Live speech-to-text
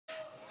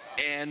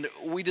And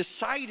we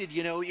decided,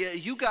 you know,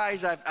 you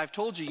guys, I've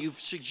told you, you've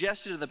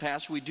suggested in the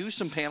past we do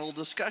some panel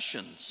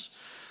discussions.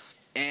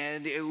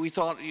 And we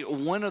thought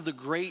one of the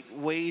great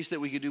ways that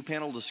we could do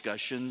panel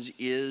discussions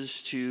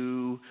is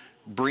to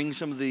bring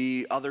some of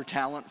the other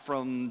talent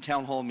from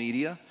Town Hall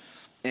Media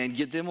and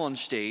get them on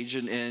stage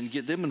and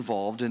get them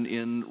involved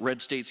in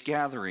RedState's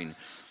gathering.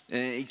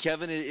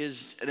 Kevin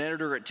is an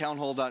editor at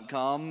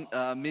townhall.com.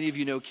 Many of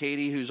you know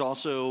Katie, who's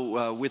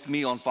also with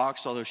me on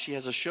Fox, although she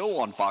has a show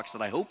on Fox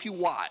that I hope you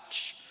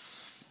watch.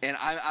 And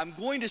I'm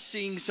going to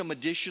sing some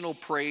additional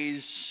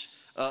praise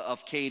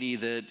of Katie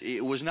that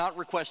it was not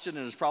requested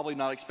and is probably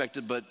not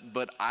expected,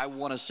 but I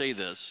want to say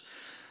this.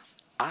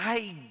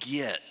 I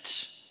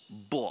get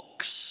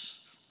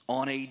books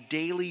on a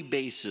daily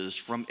basis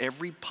from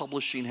every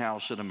publishing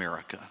house in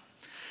America,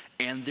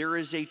 and there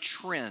is a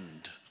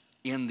trend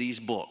in these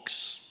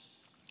books.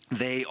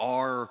 They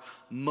are,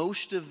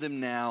 most of them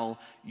now,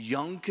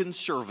 young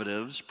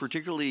conservatives,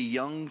 particularly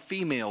young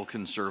female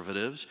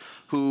conservatives,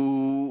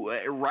 who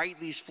write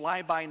these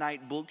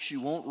fly-by-night books you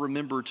won't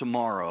remember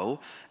tomorrow,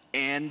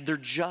 and they're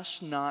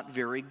just not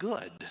very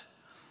good.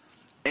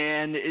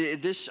 And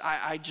this,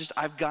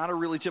 I've got to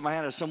really tip my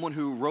hat as someone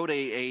who wrote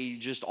a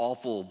just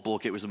awful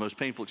book. It was the most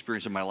painful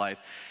experience of my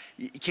life.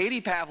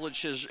 Katie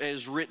Pavlich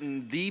has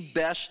written the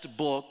best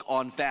book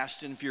on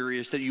Fast and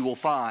Furious that you will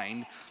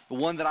find,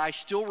 one that I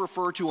still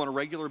refer to on a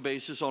regular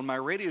basis on my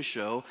radio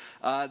show,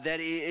 that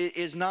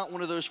is not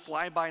one of those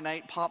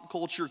fly-by-night pop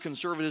culture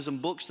conservatism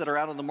books that are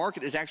out on the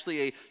market. It's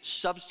actually a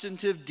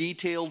substantive,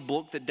 detailed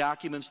book that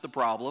documents the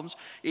problems.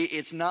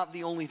 It's not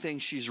the only thing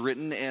she's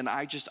written, and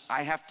I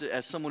have to,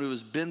 as someone who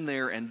has been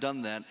there and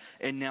done that,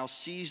 and now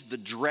sees the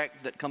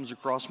dreck that comes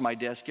across my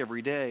desk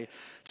every day,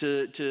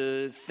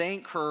 to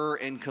thank her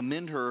and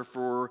commend her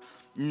for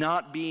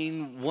not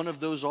being one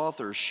of those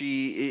authors.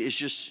 She is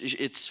just,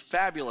 it's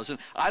fabulous. And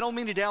I don't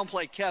mean to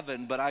downplay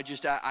Kevin, but I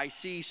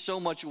see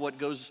so much of what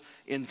goes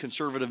in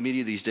conservative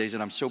media these days,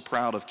 and I'm so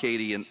proud of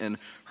Katie and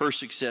her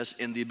success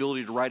and the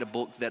ability to write a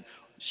book that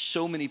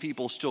so many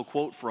people still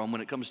quote from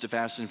when it comes to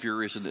Fast and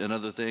Furious and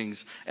other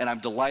things. And I'm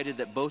delighted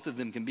that both of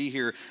them can be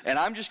here. And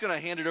I'm just going to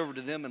hand it over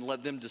to them and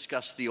let them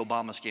discuss the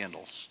Obama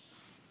scandals.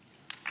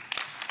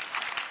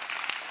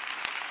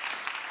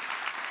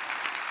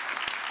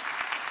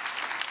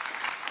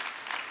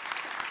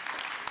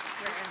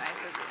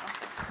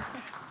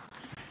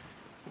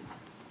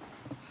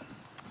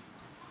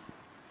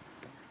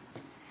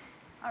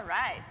 All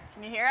right,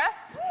 can you hear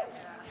us?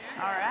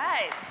 All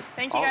right,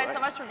 thank you guys so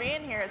much for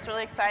being here. It's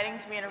really exciting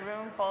to be in a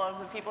room full of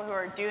the people who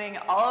are doing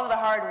all of the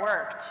hard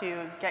work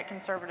to get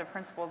conservative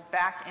principles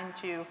back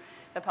into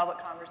the public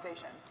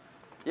conversation.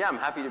 Yeah, I'm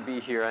happy to be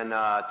here, and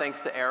thanks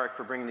to Eric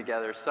for bringing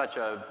together such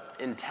an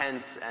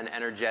intense and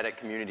energetic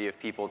community of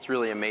people. It's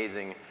really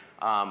amazing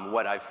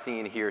what I've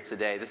seen here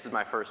today. This is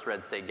my first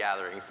RedState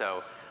gathering,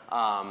 so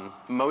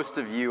most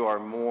of you are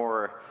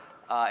more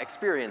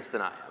experienced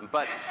than I am,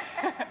 but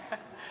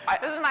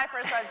this is my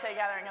first RedState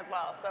gathering as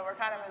well, so we're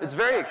kind of in It's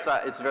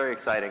very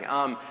exciting.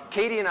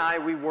 Katie and I,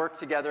 we work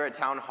together at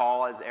Town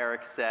Hall, as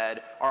Eric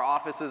said. Our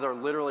offices are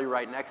literally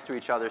right next to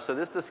each other, so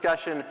this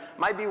discussion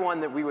might be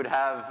one that we would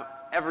have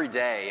every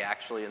day,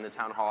 actually, in the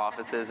Town Hall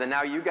offices, and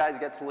now you guys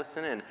get to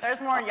listen in.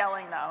 There's more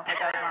yelling, though,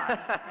 that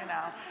goes on. You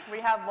know,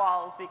 we have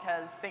walls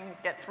because things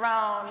get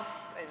thrown.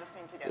 They just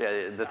seem to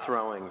get the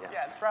throwing.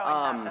 Yeah,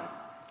 throwing happens.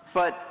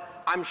 But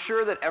I'm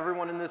sure that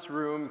everyone in this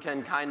room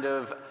can kind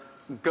of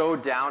go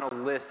down a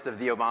list of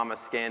the Obama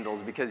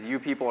scandals because you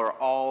people are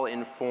all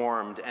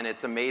informed, and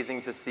it's amazing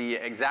to see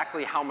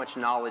exactly how much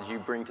knowledge you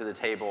bring to the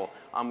table.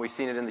 We've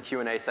seen it in the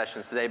Q&A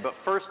sessions today. But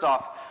first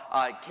off,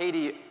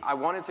 Katie, I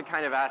wanted to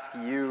kind of ask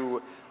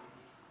you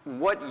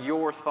what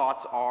your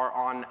thoughts are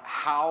on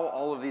how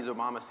all of these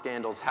Obama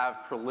scandals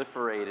have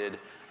proliferated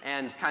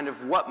and kind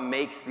of what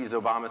makes these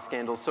Obama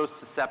scandals so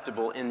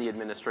susceptible in the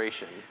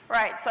administration.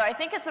 Right, so I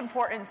think it's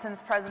important,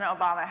 since President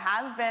Obama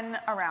has been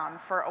around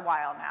for a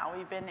while now,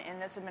 we've been in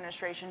this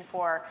administration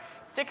for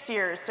 6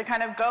 years, to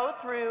kind of go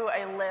through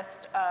a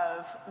list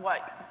of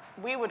what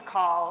we would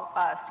call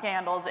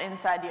scandals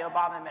inside the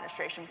Obama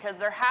administration, because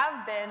there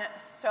have been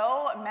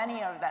so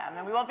many of them,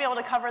 and we won't be able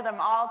to cover them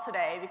all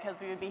today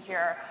because we would be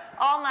here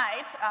all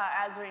night,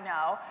 as we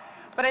know.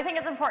 But I think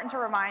it's important to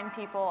remind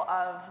people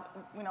of,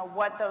 you know,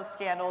 what those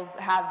scandals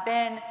have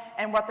been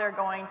and what they're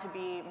going to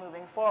be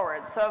moving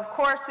forward. So of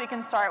course we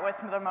can start with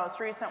the most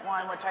recent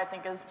one, which I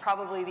think is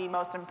probably the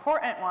most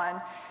important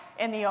one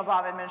in the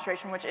Obama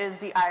administration, which is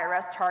the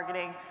IRS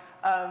targeting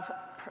of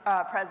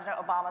President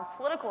Obama's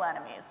political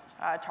enemies,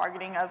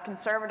 targeting of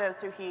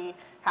conservatives who he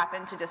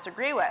happened to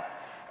disagree with.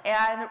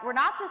 And we're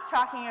not just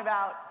talking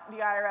about the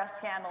IRS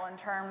scandal in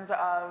terms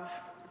of,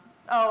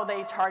 oh,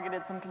 they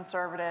targeted some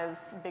conservatives,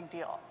 big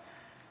deal.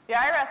 The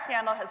IRS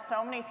scandal has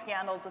so many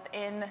scandals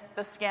within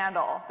the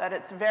scandal that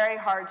it's very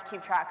hard to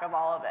keep track of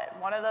all of it.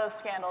 One of those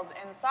scandals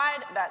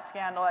inside that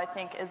scandal, I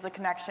think, is the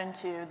connection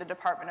to the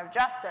Department of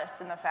Justice,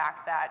 and the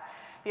fact that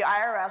the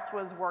IRS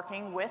was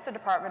working with the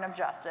Department of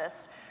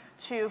Justice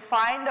to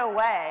find a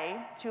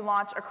way to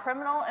launch a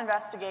criminal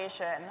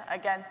investigation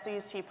against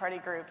these Tea Party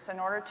groups in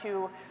order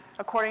to,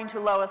 according to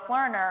Lois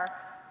Lerner,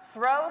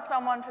 throw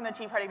someone from the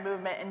Tea Party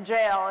movement in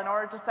jail in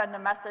order to send a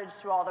message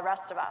to all the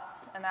rest of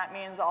us. And that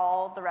means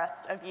all the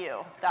rest of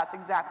you. That's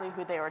exactly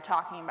who they were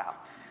talking about.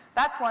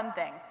 That's one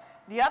thing.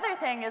 The other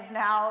thing is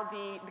now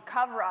the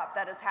cover-up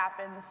that has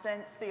happened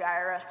since the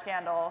IRS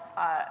scandal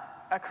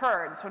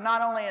occurred. So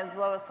not only has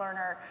Lois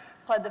Lerner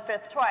pled the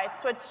fifth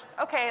twice, which,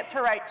 okay, it's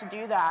her right to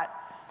do that,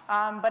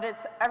 but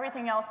it's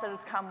everything else that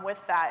has come with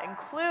that,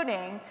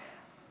 including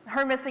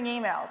her missing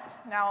emails.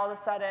 Now all of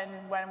a sudden,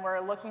 when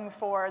we're looking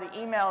for the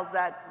emails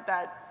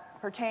that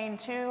pertain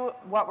to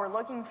what we're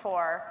looking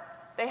for,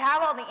 they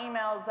have all the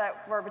emails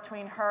that were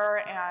between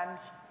her and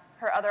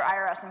her other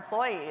IRS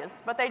employees,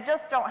 but they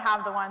just don't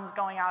have the ones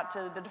going out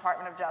to the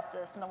Department of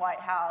Justice and the White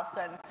House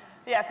and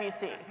the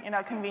FEC, you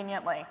know,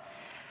 conveniently.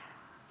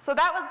 So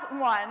that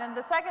was one. And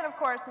the second, of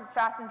course, is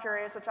Fast and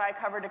Furious, which I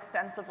covered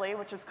extensively,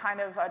 which is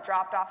kind of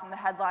dropped off in the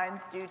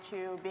headlines due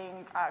to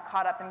being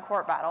caught up in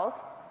court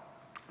battles.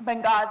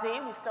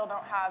 Benghazi, we still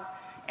don't have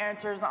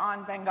answers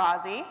on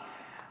Benghazi.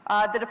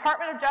 The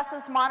Department of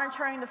Justice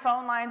monitoring the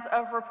phone lines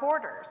of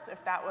reporters,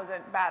 if that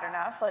wasn't bad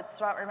enough.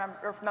 Let's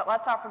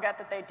not forget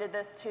that they did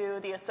this to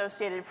the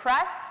Associated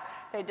Press,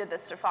 they did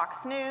this to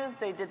Fox News,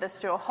 they did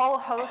this to a whole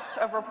host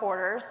of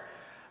reporters.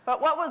 But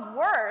what was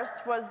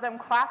worse was them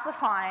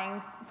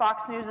classifying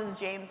Fox News'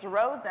 James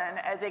Rosen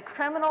as a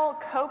criminal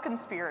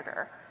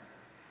co-conspirator.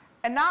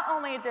 And not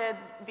only did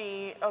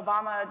the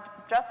Obama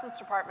Justice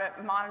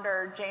Department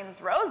monitor James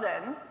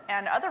Rosen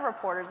and other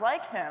reporters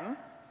like him,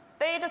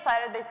 they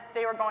decided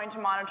they were going to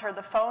monitor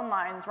the phone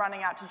lines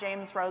running out to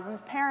James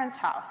Rosen's parents'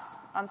 house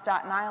on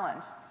Staten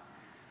Island.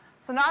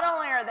 So not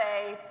only are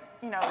they,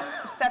 you know,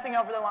 stepping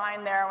over the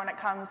line there when it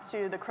comes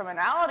to the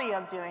criminality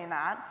of doing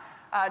that,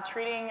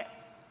 treating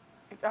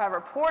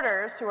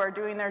reporters who are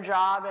doing their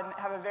job and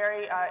have a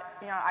very,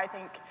 you know, I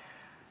think,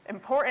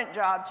 important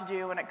job to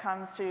do when it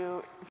comes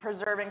to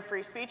preserving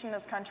free speech in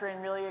this country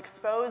and really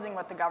exposing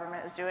what the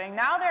government is doing.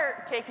 Now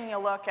they're taking a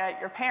look at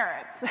your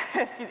parents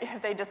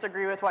if they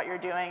disagree with what you're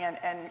doing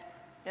and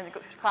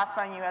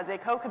classifying you as a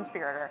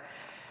co-conspirator.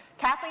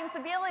 Kathleen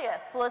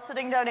Sebelius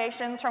soliciting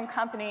donations from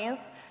companies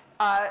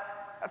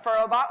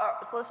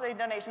soliciting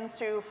donations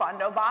to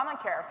fund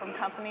Obamacare from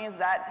companies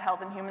that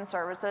Health and Human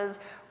Services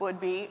would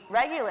be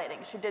regulating.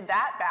 She did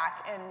that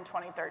back in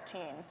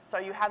 2013. So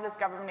you have this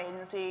government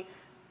agency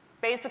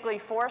basically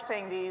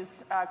forcing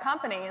these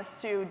companies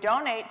to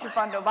donate to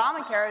fund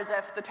Obamacare as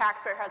if the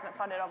taxpayer hasn't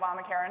funded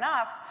Obamacare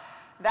enough.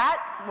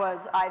 That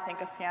was, I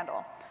think, a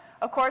scandal.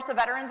 Of course, the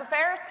Veterans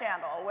Affairs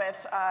scandal with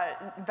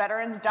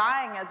veterans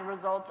dying as a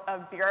result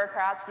of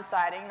bureaucrats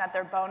deciding that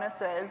their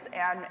bonuses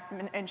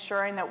and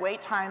ensuring that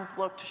wait times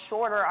looked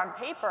shorter on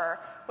paper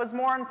was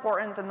more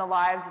important than the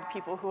lives of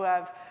people who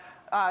have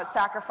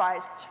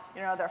sacrificed,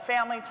 you know, their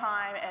family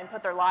time and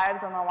put their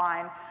lives on the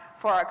line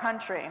for our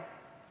country.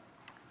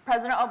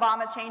 President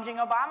Obama changing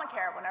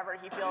Obamacare whenever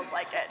he feels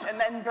like it, and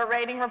then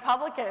berating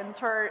Republicans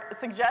for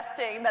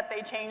suggesting that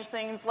they change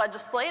things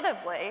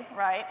legislatively,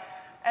 right,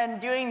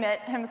 and doing it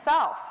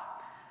himself.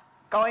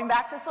 Going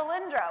back to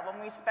Solyndra,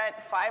 when we spent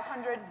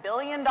 $500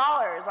 billion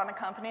on a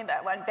company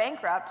that went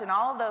bankrupt, and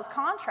all of those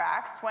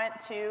contracts went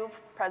to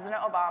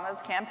President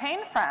Obama's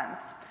campaign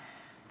friends.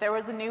 There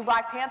was a new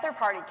Black Panther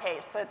Party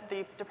case that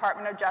the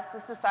Department of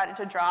Justice decided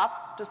to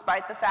drop,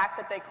 despite the fact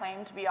that they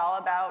claimed to be all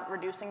about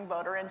reducing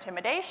voter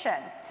intimidation.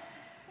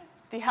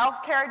 The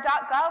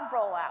healthcare.gov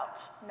rollout.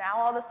 Now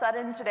all of a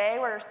sudden today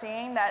we're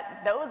seeing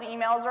that those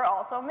emails are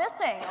also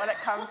missing when it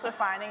comes to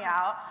finding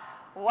out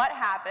what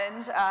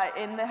happened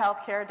in the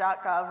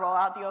healthcare.gov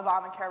rollout, the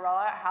Obamacare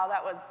rollout, how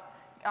that was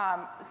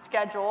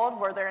scheduled.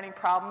 Were there any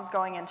problems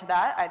going into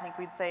that? I think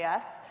we'd say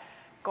yes.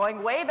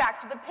 Going way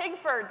back to the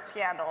Pigford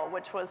scandal,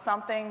 which was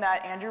something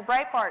that Andrew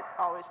Breitbart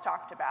always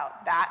talked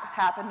about. That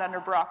happened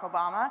under Barack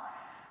Obama.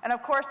 And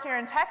of course, here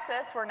in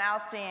Texas, we're now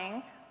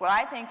seeing what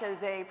I think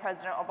is a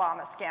President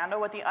Obama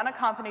scandal with the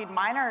unaccompanied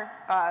minor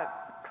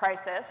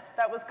crisis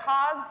that was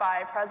caused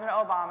by President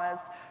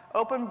Obama's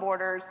open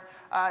borders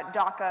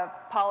DACA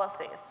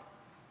policies.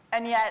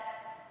 And yet,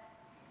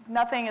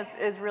 nothing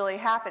is really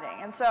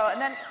happening. And so,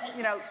 and then,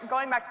 you know,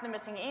 going back to the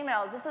missing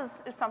emails, this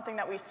is something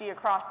that we see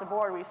across the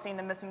board. We've seen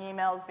the missing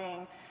emails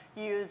being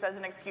used as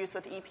an excuse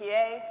with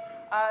EPA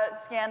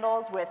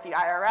scandals, with the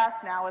IRS,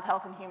 now with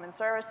Health and Human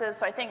Services.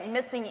 So I think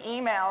missing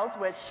emails,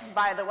 which,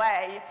 by the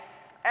way,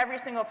 every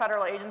single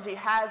federal agency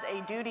has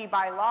a duty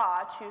by law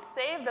to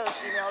save those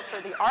emails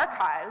for the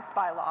archives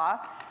by law.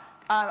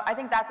 I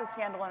think that's a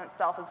scandal in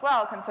itself as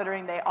well,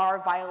 considering they are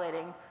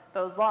violating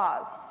those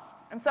laws.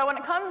 And so when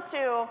it comes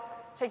to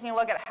taking a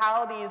look at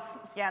how these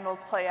scandals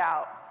play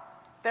out,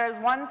 there's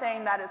one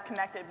thing that is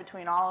connected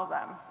between all of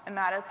them, and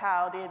that is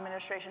how the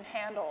administration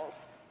handles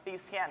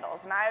these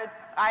scandals. And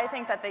I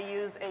think that they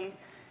use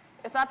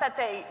it's not that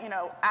they, you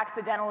know,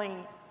 accidentally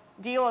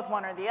deal with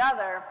one or the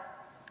other.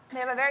 They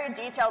have a very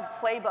detailed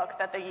playbook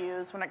that they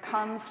use when it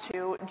comes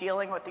to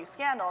dealing with these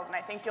scandals, and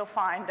I think you'll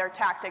find their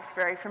tactics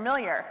very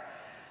familiar.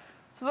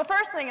 So the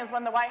first thing is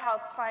when the White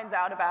House finds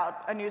out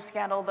about a new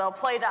scandal, they'll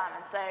play down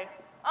and say,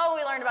 oh,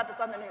 we learned about this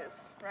on the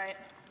news, right?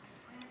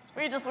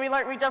 We just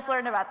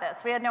learned about this.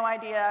 We had no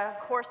idea.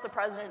 Of course the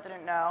president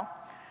didn't know.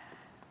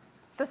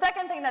 The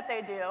second thing that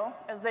they do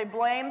is they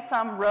blame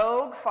some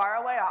rogue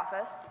faraway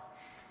office,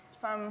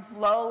 some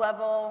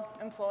low-level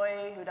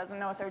employee who doesn't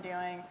know what they're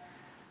doing,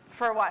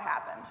 for what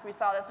happened. We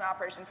saw this in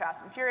Operation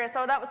Fast and Furious.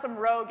 So that was some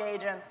rogue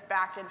agents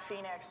back in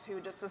Phoenix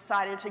who just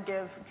decided to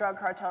give drug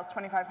cartels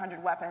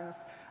 2,500 weapons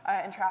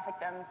and traffic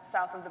them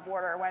south of the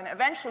border, when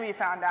eventually we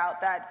found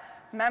out that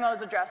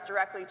memos addressed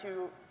directly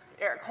to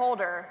Eric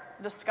Holder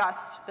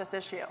discussed this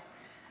issue.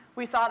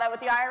 We saw that with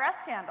the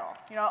IRS scandal.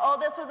 You know, oh,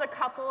 this was a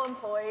couple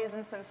employees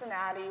in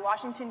Cincinnati.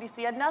 Washington,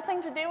 D.C. had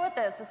nothing to do with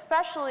this,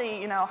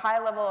 especially, you know,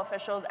 high-level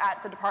officials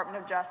at the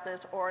Department of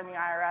Justice or in the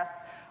IRS,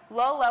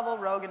 low-level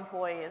rogue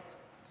employees.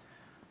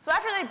 So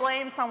after they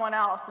blame someone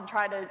else and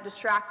try to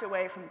distract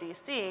away from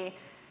D.C.,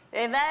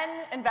 they then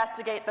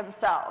investigate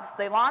themselves.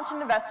 They launch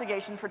an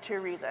investigation for two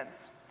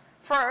reasons.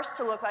 First,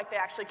 to look like they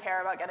actually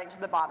care about getting to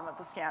the bottom of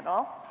the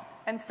scandal.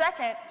 And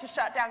second, to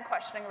shut down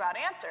questioning about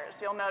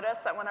answers. You'll notice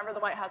that whenever the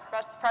White House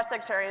press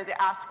secretary is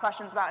asked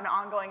questions about an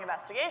ongoing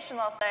investigation,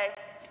 they'll say,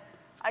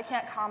 I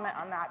can't comment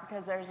on that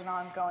because there's an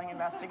ongoing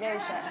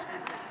investigation.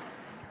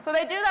 So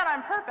they do that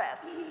on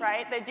purpose,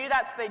 right? They do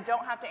that so they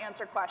don't have to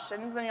answer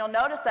questions. And you'll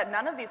notice that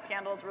none of these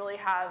scandals really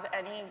have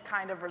any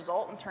kind of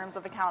result in terms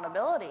of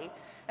accountability.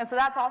 And so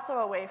that's also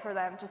a way for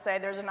them to say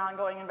there's an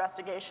ongoing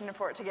investigation and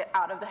for it to get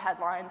out of the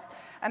headlines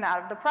and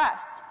out of the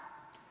press.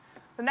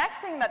 The next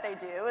thing that they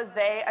do is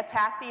they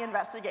attack the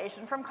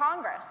investigation from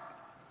Congress.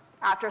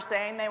 After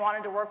saying they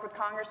wanted to work with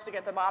Congress to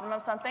get to the bottom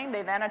of something,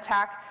 they then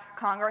attack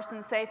Congress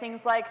and say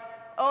things like,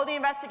 oh, the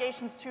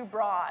investigation's too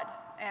broad.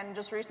 And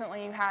just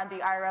recently you had the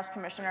IRS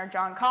Commissioner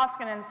John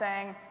Koskinen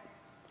saying,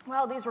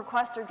 well, these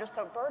requests are just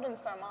so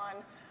burdensome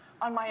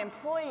on my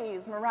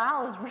employees.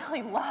 Morale is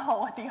really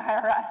low at the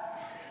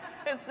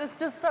IRS. It's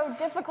just so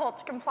difficult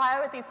to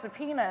comply with these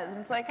subpoenas. And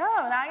it's like,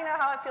 oh, now you know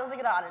how it feels to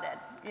get audited.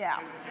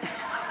 Yeah.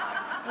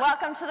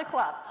 Welcome to the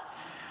club.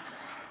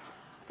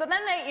 So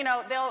then they, you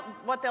know,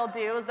 what they'll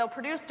do is they'll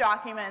produce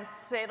documents,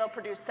 say they'll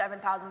produce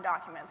 7,000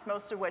 documents,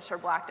 most of which are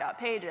blacked out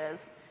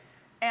pages.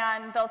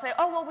 And they'll say,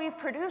 oh, well, we've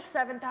produced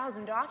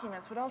 7,000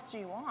 documents. What else do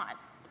you want,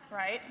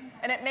 right?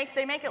 And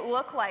they make it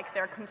look like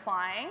they're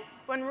complying,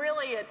 when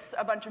really it's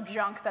a bunch of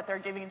junk that they're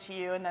giving to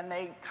you, and then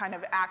they kind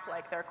of act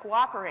like they're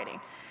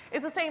cooperating.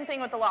 It's the same thing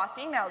with the lost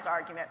emails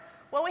argument.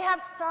 Well, we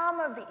have some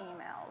of the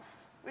emails.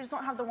 We just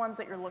don't have the ones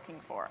that you're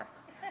looking for.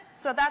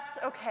 So that's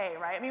okay,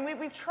 right? I mean,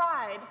 we've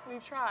tried.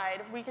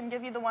 We can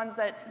give you the ones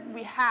that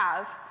we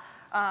have,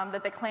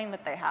 that they claim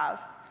that they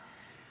have.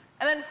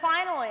 And then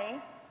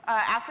finally,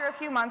 after a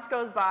few months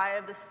goes by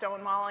of the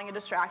stonewalling and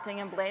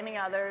distracting and blaming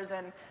others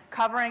and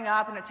covering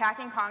up and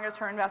attacking Congress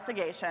for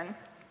investigation,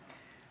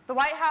 the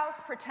White House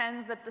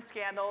pretends that the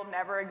scandal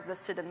never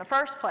existed in the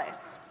first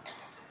place.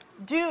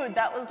 Dude,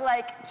 that was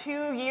like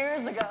 2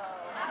 years ago.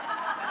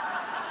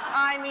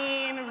 I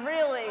mean,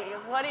 really,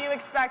 what do you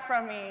expect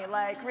from me?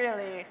 Like,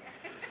 really?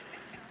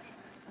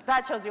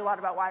 That shows you a lot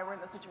about why we're in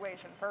this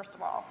situation, first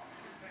of all.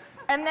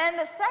 And then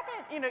the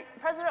second, you know,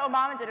 President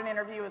Obama did an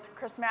interview with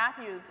Chris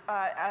Matthews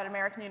at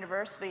American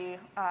University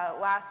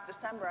last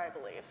December, I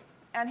believe.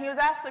 And he was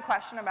asked a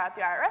question about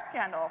the IRS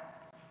scandal.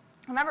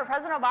 Remember,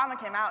 President Obama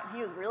came out and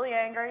he was really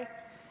angry.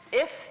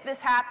 If this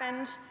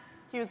happened,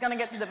 he was going to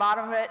get to the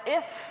bottom of it.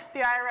 If the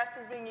IRS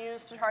was being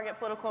used to target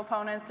political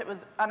opponents, it was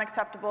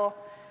unacceptable.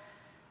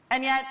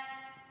 And yet,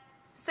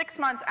 6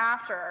 months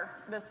after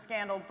this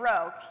scandal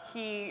broke,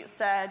 he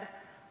said,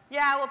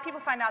 yeah, well, people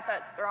find out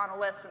that they're on a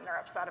list and they're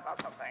upset about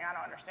something. I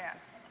don't understand.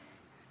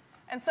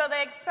 And so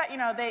they expect, you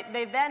know,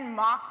 they then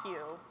mock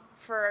you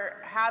for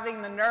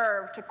having the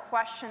nerve to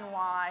question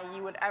why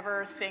you would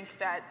ever think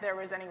that there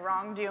was any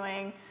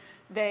wrongdoing.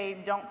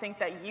 They don't think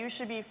that you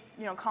should be,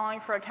 you know, calling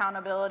for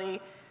accountability.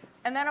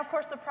 And then, of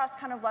course, the press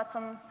kind of lets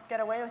them get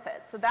away with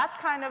it. So that's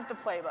kind of the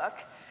playbook.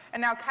 And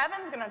now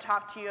Kevin's going to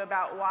talk to you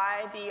about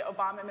why the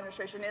Obama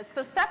administration is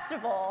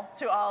susceptible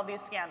to all of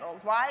these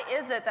scandals. Why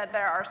is it that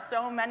there are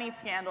so many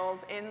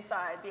scandals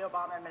inside the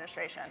Obama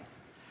administration?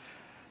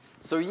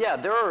 So yeah,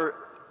 there are,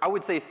 I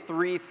would say,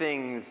 3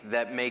 things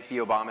that make the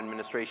Obama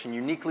administration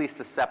uniquely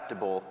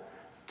susceptible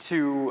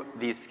to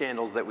these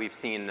scandals that we've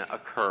seen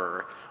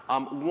occur.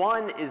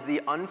 One is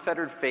the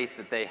unfettered faith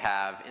that they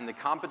have in the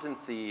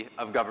competency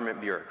of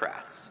government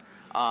bureaucrats.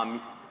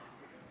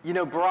 You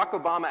know, Barack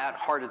Obama at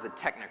heart is a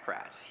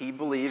technocrat. He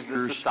believes that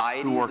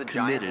society is a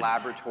giant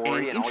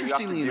laboratory, and all you have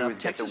to do is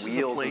get the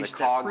wheels and the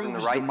cogs in the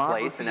right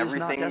place, and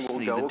everything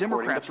will go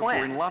according to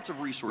plan.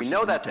 We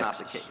know that's not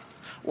the case.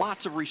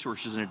 Lots of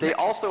resources in They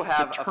also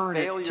have a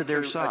failure to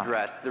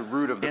address the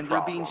root of the problem. And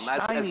they're being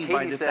stymied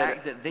by the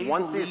fact that they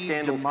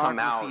believe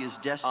democracy is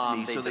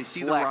destiny. So they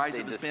see the rise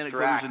of Hispanic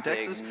voters in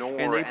Texas,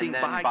 and they think,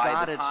 by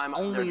God, it's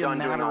only a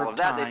matter of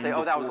time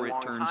before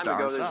it turns to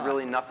our side. There's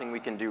really nothing we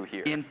can do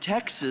here. In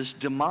Texas,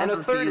 democracy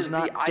is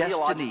not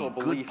destiny.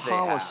 Good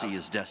policy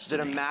is destiny.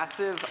 That a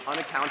massive,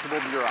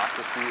 unaccountable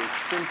bureaucracy is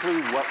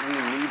simply what we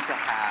need to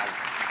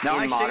have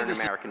in modern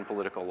American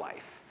political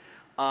life.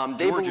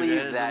 They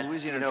believe that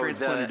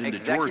the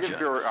executive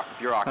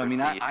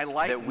bureaucracy I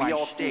like that we my all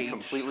state, see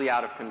completely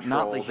out of control.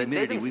 Not the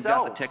humidity. We've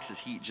got the Texas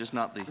heat, just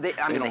not the. They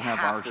don't have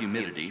our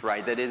humidity,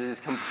 right? That it is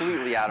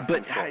completely out of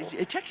control.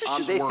 But Texas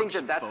just they works, think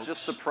that that's folks.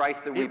 just the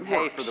price that we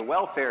pay for the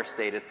welfare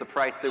state. It's the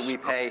price that we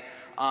pay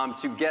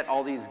to get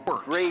all these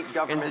great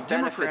government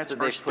benefits that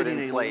they've put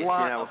in place. A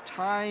lot of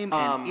time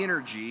and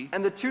energy.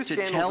 And the two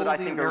scandals that I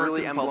think are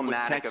really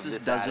emblematic of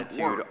this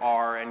attitude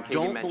are, and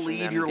Katie mentioned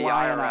them, the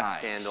IRS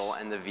scandal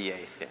and the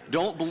VA scandal.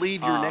 Don't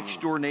believe your next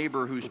door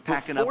neighbor who's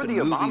packing up and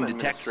moving to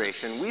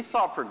Texas we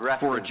saw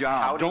progressives for a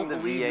job. touting Don't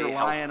believe your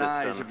lying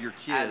eyes of your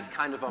kid as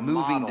kind of a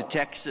moving to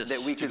Texas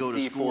that we to could go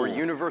to see school. For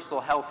universal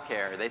health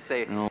care. They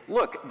say,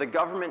 look, the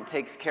government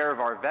takes care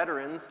of our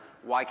veterans.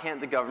 Why can't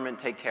the government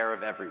take care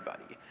of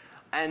everybody?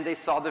 And they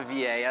saw the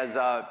VA as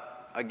a,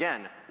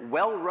 again,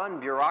 well-run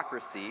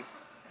bureaucracy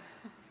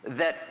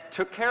that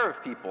took care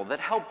of people, that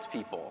helped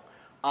people.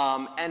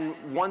 And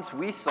once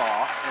we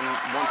saw,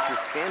 and once the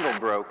scandal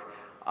broke,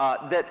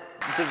 that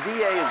the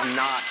VA is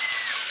not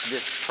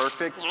this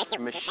perfect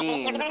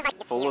machine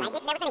full of,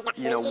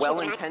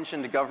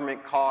 well-intentioned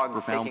government cogs.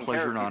 Profound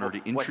pleasure and honor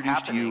to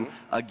introduce to you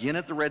again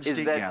at the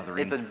RedState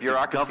gathering. It's a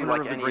bureaucracy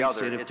like any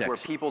other. It's Texas. where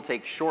people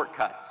take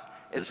shortcuts.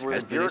 It's where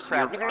the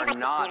bureaucrats are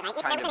not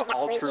kind of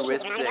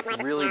altruistic,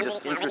 really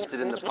just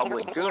interested in the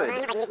public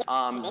good.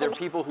 They're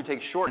people who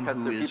take shortcuts.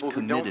 They're people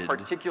who don't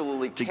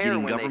particularly care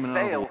when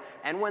they fail.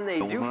 And when they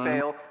do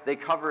fail, they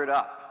cover it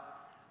up.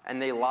 And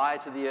they lie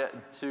to the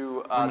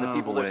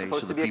people they're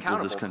supposed to be accountable to. So the people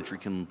of this country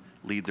can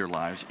lead their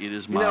lives. It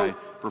is my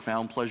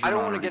profound pleasure and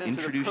honor to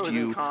introduce to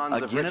you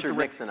again at the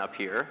Nixon up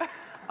here.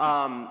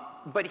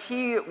 But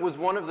he was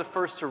one of the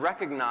first to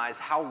recognize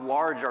how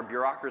large our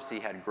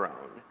bureaucracy had grown.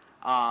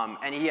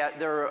 And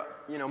there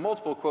are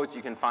multiple quotes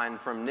you can find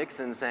from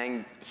Nixon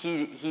saying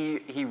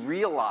he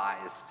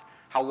realized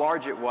how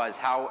large it was,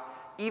 how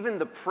even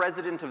the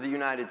President of the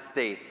United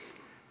States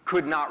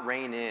could not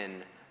rein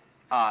in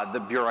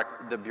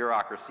the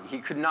bureaucracy. He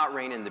could not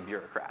rein in the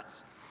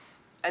bureaucrats.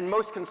 And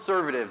most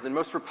conservatives and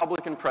most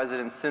Republican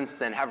presidents since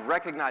then have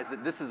recognized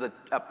that this is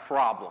a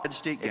problem.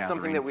 It's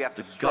something that we have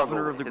to struggle with. The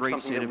governor of the great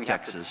state of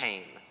Texas.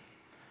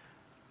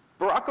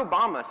 Barack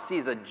Obama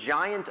sees a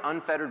giant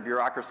unfettered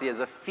bureaucracy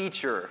as a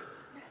feature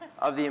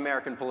of the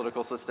American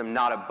political system,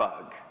 not a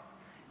bug.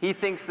 He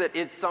thinks that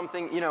it's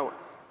something,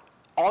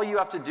 all you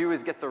have to do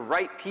is get the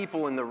right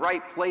people in the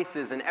right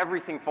places and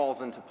everything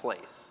falls into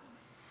place.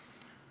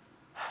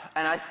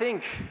 And I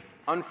think,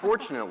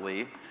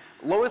 unfortunately,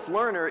 Lois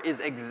Lerner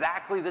is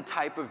exactly the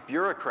type of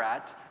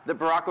bureaucrat that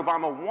Barack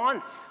Obama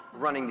wants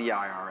running the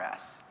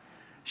IRS.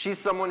 She's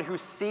someone who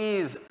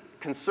sees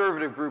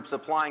conservative groups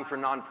applying for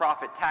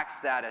nonprofit tax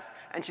status,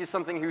 and she's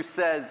something who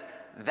says,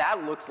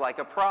 that looks like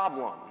a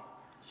problem.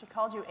 She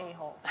called you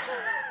a-holes,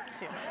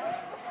 too,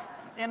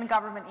 in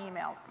government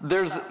emails.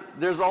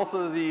 There's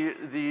also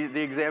the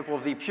example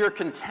of the pure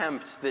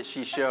contempt that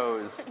she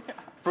shows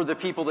for the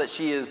people that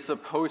she is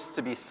supposed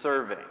to be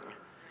serving.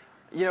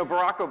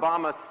 Barack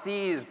Obama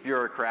sees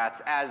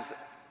bureaucrats as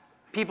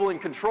people in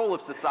control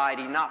of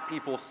society, not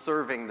people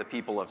serving the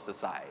people of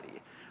society.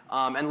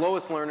 And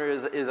Lois Lerner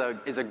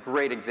is a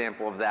great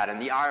example of that,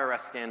 and the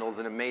IRS scandal is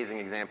an amazing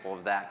example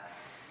of that.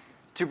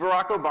 To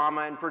Barack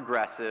Obama and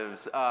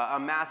progressives, a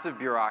massive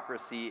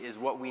bureaucracy is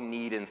what we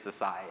need in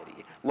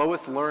society.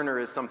 Lois Lerner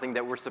is something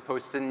that we're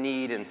supposed to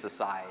need in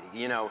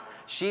society.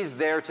 She's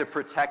there to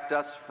protect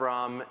us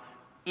from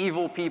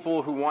evil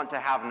people who want to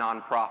have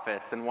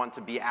nonprofits and want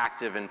to be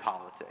active in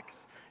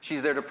politics.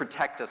 She's there to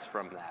protect us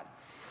from that.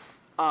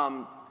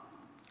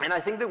 And I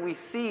think that we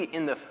see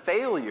in the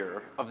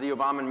failure of the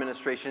Obama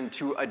administration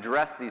to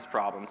address these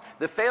problems,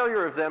 the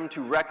failure of them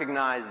to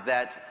recognize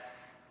that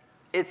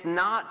it's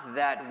not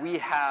that we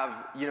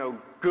have,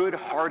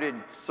 good-hearted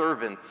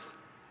servants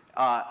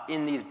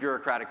in these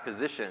bureaucratic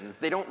positions.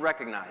 They don't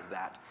recognize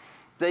that.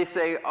 They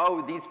say,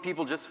 oh, these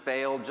people just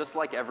failed just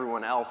like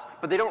everyone else,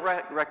 but they don't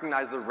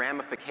recognize the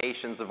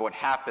ramifications of what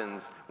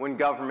happens when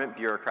government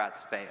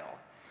bureaucrats fail.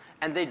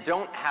 And they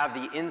don't have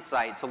the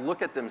insight to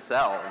look at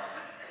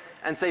themselves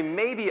and say,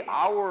 maybe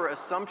our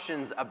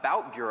assumptions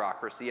about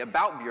bureaucracy,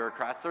 about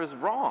bureaucrats, is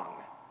wrong.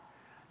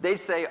 They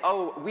say,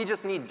 oh, we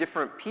just need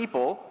different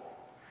people,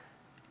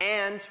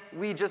 and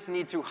we just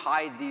need to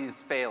hide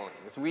these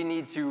failings. We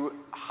need to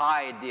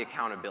hide the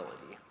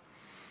accountability.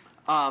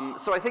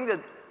 So I think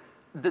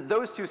that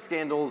those two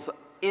scandals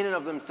in and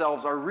of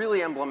themselves are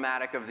really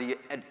emblematic of the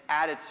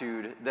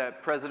attitude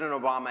that President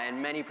Obama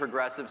and many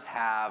progressives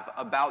have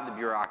about the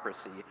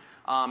bureaucracy.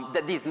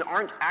 That these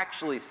aren't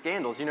actually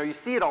scandals. You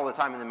see it all the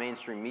time in the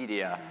mainstream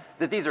media,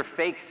 that these are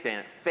fake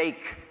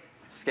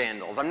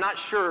scandals. I'm not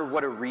sure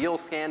what a real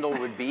scandal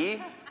would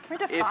be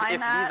if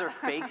these are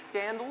fake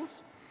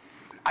scandals.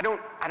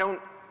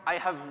 I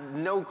have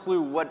no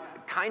clue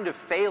what kind of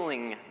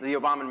failing the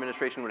Obama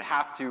administration would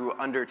have to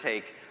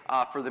undertake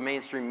for the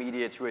mainstream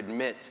media to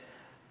admit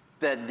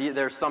that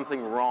there's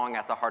something wrong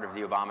at the heart of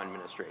the Obama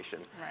administration.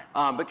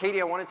 Right. But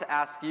Katie, I wanted to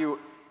ask you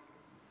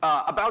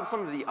about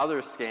some of the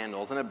other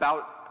scandals and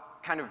about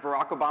kind of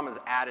Barack Obama's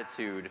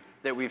attitude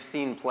that we've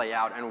seen play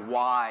out and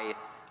why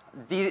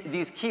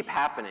these keep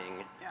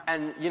happening. Yeah.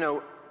 And, you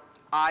know,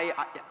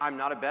 I'm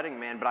not a betting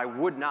man, but I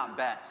would not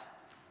bet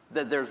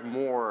that there's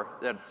more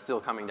that's still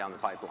coming down the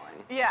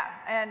pipeline. Yeah,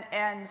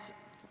 and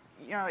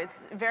you know,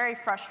 it's very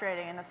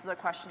frustrating, and this is a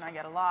question I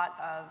get a lot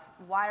of,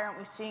 why aren't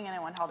we seeing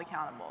anyone held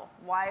accountable?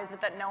 Why is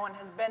it that no one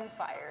has been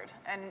fired?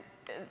 And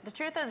the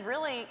truth is,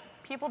 really,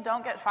 people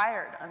don't get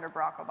fired under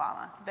Barack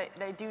Obama.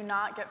 They do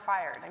not get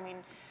fired. I mean,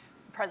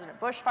 President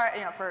Bush fired,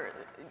 you know,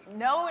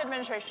 no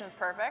administration is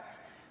perfect,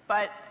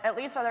 but at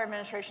least other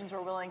administrations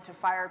were willing to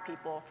fire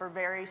people for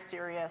very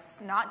serious,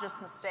 not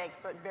just mistakes,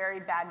 but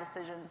very bad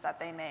decisions that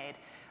they made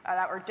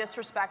that were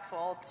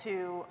disrespectful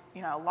to,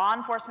 you know, law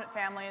enforcement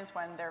families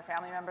when their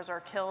family members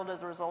are killed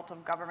as a result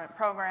of government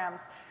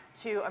programs,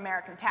 to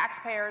American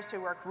taxpayers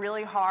who work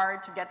really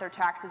hard to get their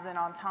taxes in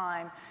on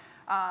time,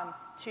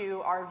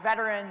 to our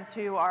veterans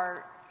who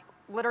are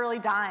literally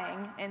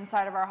dying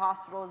inside of our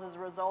hospitals as a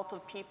result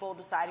of people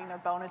deciding their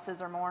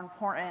bonuses are more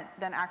important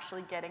than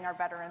actually getting our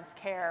veterans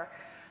care.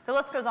 The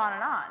list goes on.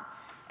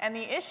 And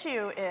the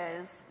issue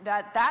is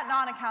that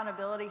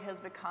non-accountability has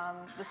become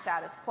the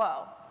status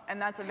quo.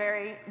 And that's a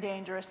very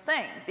dangerous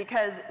thing,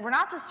 because we're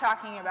not just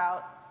talking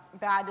about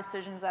bad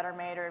decisions that are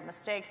made or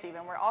mistakes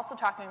even, we're also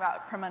talking about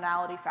a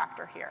criminality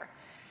factor here.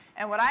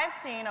 And what I've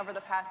seen over the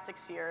past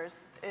 6 years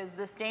is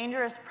this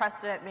dangerous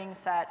precedent being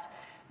set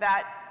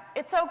that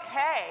it's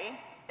okay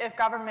if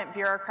government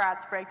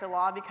bureaucrats break the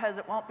law because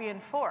it won't be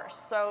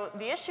enforced. So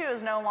the issue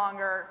is no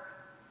longer,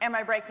 am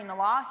I breaking the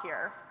law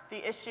here?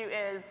 The issue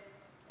is,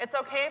 it's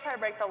okay if I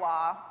break the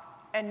law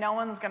and no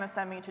one's going to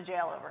send me to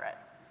jail over it.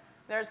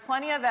 There's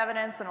plenty of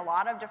evidence in a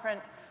lot of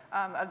different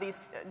of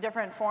these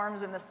different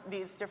forms in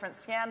these different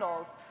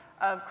scandals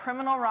of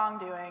criminal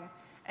wrongdoing,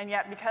 and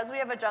yet because we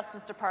have a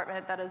Justice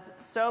Department that is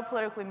so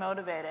politically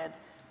motivated,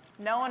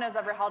 no one is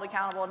ever held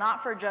accountable,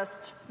 not for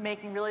just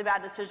making really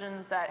bad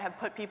decisions that have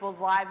put people's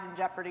lives in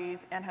jeopardy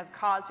and have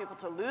caused people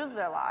to lose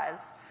their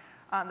lives,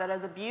 that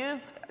has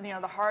abused, you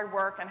know, the hard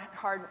work and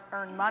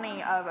hard-earned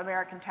money of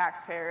American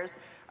taxpayers,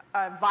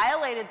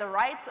 violated the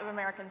rights of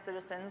American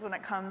citizens when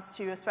it comes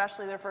to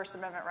especially their First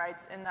Amendment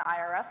rights in the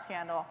IRS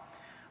scandal.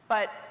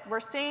 But we're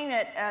seeing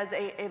it as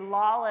a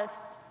lawless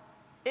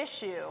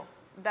issue,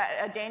 that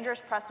a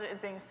dangerous precedent is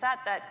being set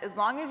that as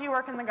long as you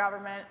work in the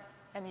government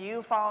and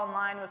you fall in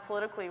line with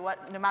politically,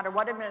 no matter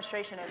what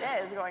administration it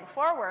is going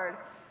forward,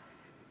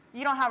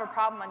 you don't have a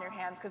problem on your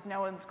hands because no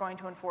one's going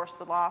to enforce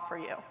the law for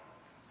you.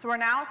 So we're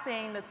now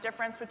seeing this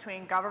difference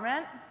between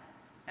government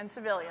and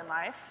civilian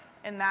life,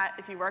 in that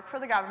if you work for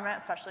the government,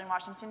 especially in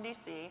Washington,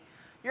 D.C.,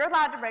 you're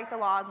allowed to break the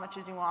law as much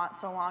as you want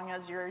so long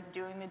as you're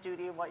doing the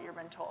duty of what you've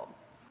been told.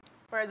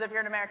 Whereas if you're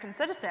an American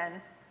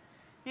citizen,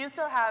 you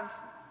still have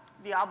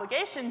the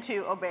obligation to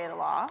obey the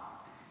law,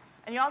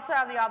 and you also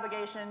have the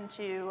obligation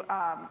to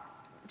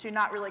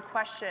not really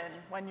question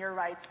when your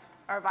rights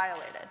are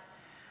violated.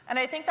 And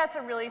I think that's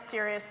a really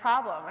serious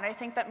problem, and I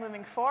think that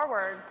moving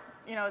forward,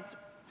 you know, it's,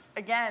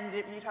 again,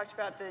 you talked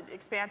about the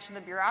expansion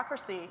of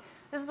bureaucracy.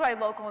 This is why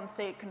local and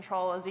state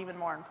control is even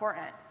more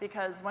important,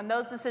 because when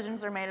those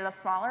decisions are made at a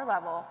smaller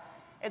level,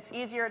 it's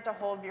easier to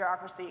hold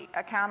bureaucracy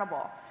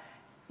accountable.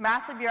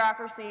 Massive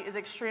bureaucracy is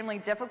extremely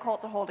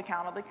difficult to hold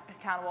accountable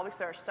because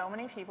there are so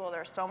many people,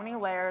 there are so many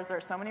layers, there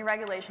are so many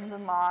regulations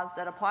and laws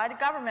that apply to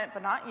government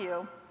but not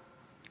you.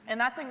 And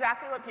that's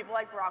exactly what people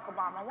like Barack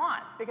Obama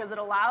want, because it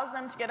allows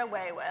them to get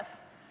away with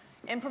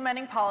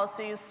implementing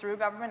policies through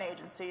government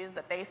agencies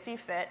that they see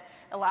fit,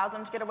 allows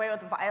them to get away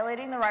with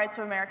violating the rights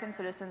of American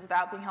citizens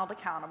without being held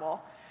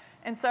accountable.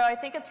 And so I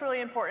think it's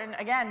really important,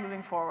 again,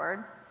 moving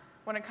forward,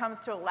 when it comes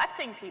to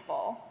electing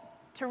people,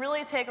 to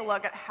really take a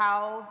look at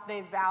how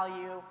they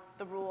value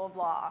the rule of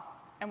law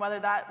and whether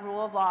that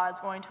rule of law is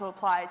going to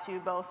apply to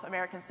both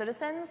American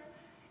citizens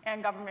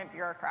and government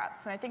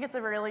bureaucrats. And I think it's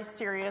a really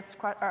serious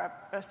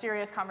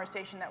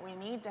conversation that we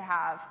need to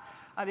have,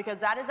 because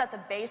that is at the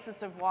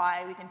basis of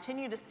why we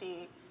continue to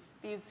see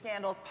these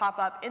scandals pop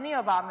up in the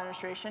Obama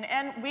administration,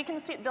 and we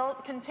can see they'll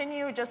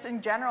continue just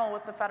in general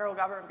with the federal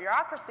government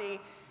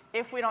bureaucracy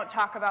if we don't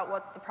talk about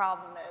what the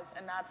problem is,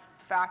 and that's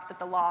the fact that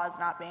the law is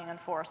not being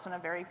enforced on a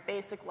very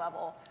basic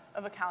level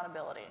of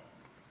accountability.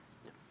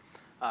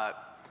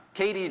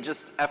 Katie,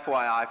 just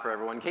FYI for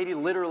everyone, Katie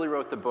literally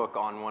wrote the book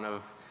on one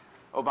of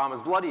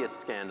Obama's bloodiest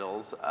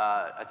scandals,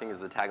 I think is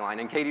the tagline.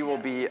 And Katie will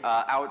be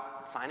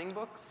out signing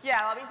books?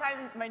 Yeah, I'll be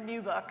signing my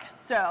new book.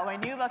 So my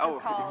new book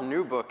is called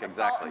new book,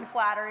 exactly. Assault and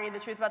Flattery, The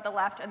Truth About the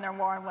Left and Their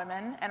War on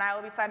Women. And I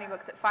will be signing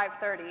books at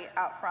 5:30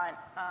 out front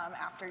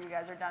after you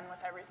guys are done with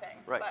everything.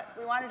 Right. But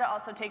we wanted to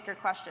also take your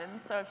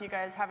questions. So if you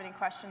guys have any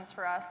questions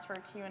for us for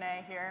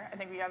Q&A here, I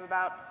think we have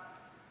about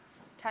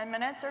 10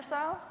 minutes or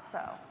so.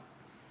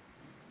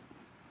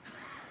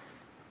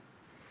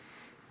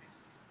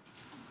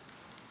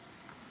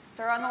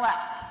 Sir on the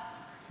left.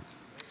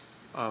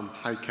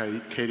 Hi,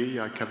 Katie,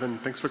 Kevin,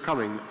 thanks for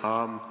coming.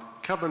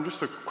 Kevin,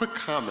 just a quick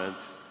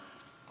comment.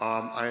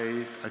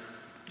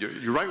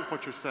 You're right with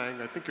what you're saying.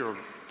 I think you're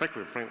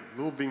frankly a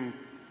little being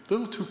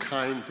little too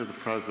kind to the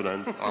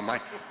president.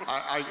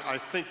 I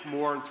think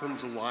more in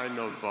terms of line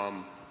of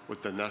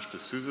what Dinesh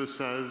D'Souza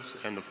says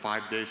and the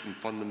 5 days from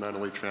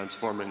fundamentally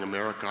transforming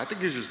America. I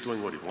think he's just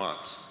doing what he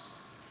wants,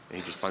 and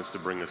he just wants to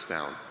bring us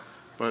down.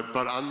 But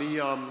on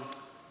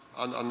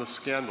the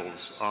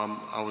scandals,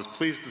 I was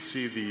pleased to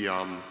see the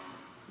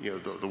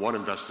one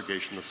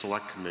investigation, the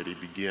Select Committee,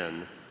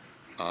 begin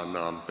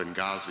on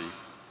Benghazi.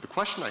 The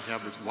question I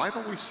have is, why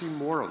don't we see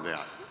more of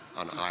that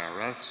on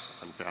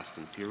IRS, on Fast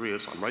and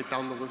Furious, on right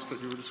down the list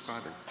that you were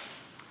describing?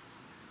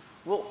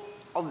 Well,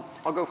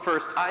 I'll go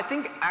first. I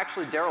think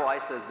actually Darrell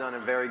Issa has done a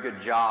very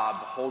good job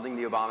holding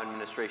the Obama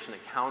administration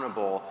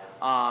accountable.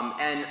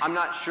 And I'm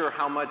not sure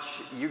how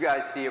much you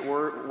guys see it.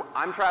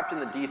 I'm trapped in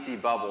the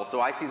DC bubble, so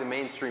I see the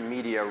mainstream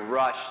media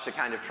rush to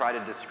kind of try to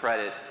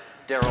discredit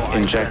Darrell Issa.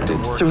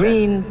 Injected.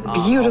 Serene,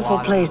 beautiful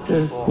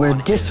places where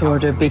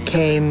disorder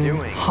became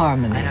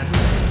harmony. And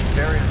it's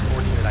very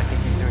unfortunate. I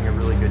think he's doing a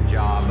really good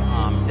job.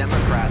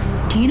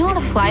 Democrats. Do you know how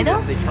to fly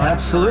those?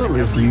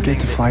 Absolutely. Do you get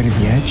to fly to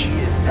the edge?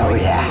 Oh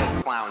yeah.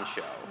 A clown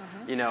show.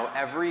 You know,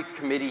 every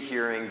committee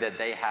hearing that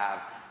they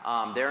have,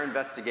 their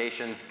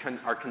investigations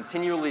are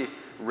continually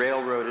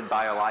railroaded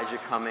by Elijah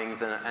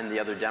Cummings and the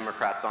other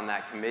Democrats on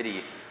that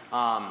committee.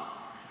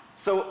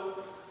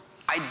 So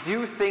I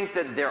do think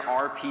that there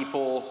are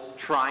people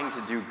trying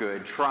to do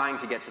good, trying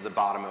to get to the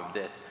bottom of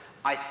this.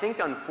 I think,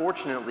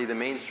 unfortunately, the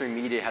mainstream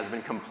media has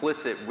been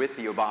complicit with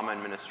the Obama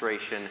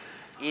administration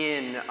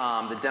in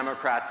the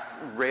Democrats'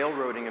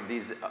 railroading of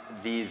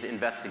these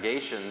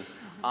investigations.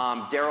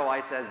 Darrell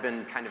Issa has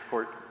been kind of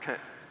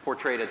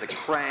portrayed as a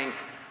crank,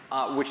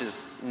 which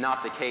is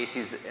not the case.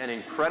 He's an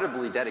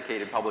incredibly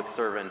dedicated public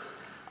servant,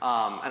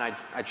 and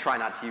I try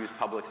not to use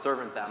public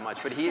servant that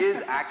much, but he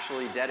is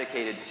actually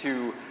dedicated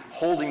to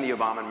holding the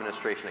Obama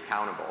administration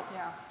accountable.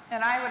 Yeah,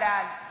 and I would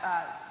add,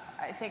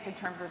 I think in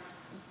terms of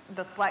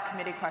the Select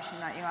Committee question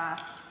that you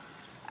asked,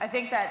 I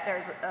think that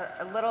there's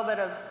a little bit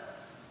of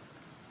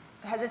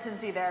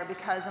hesitancy there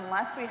because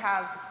unless we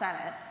have the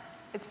Senate,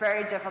 it's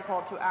very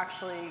difficult to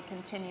actually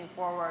continue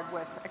forward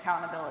with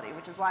accountability,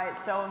 which is why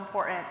it's so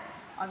important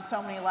on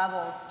so many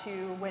levels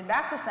to win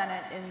back the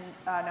Senate in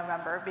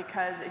November,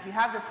 because if you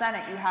have the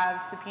Senate, you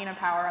have subpoena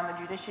power on the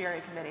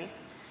Judiciary Committee.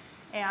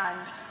 And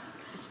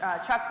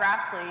Chuck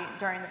Grassley,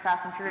 during the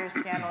Fast and Furious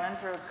scandal, and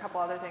through a couple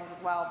other things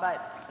as well,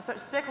 but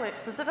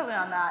specifically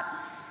on that,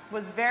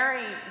 was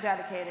very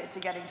dedicated to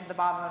getting to the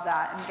bottom of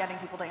that and getting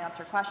people to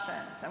answer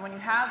questions. And when you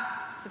have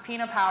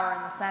subpoena power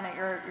in the Senate,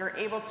 you're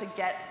able to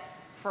get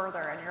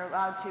further and you're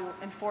allowed to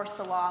enforce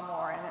the law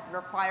more, and it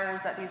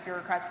requires that these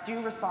bureaucrats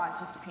do respond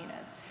to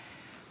subpoenas.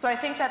 So I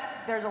think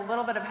that there's a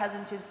little bit of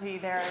hesitancy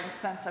there in the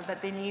sense of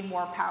that they need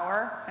more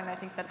power, and I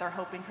think that they're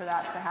hoping for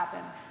that to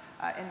happen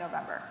in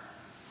November.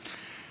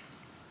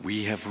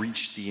 We have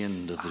reached the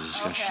end of the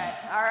discussion.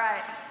 Okay, all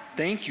right.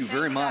 Thank you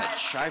very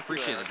much. I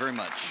appreciate it very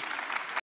much.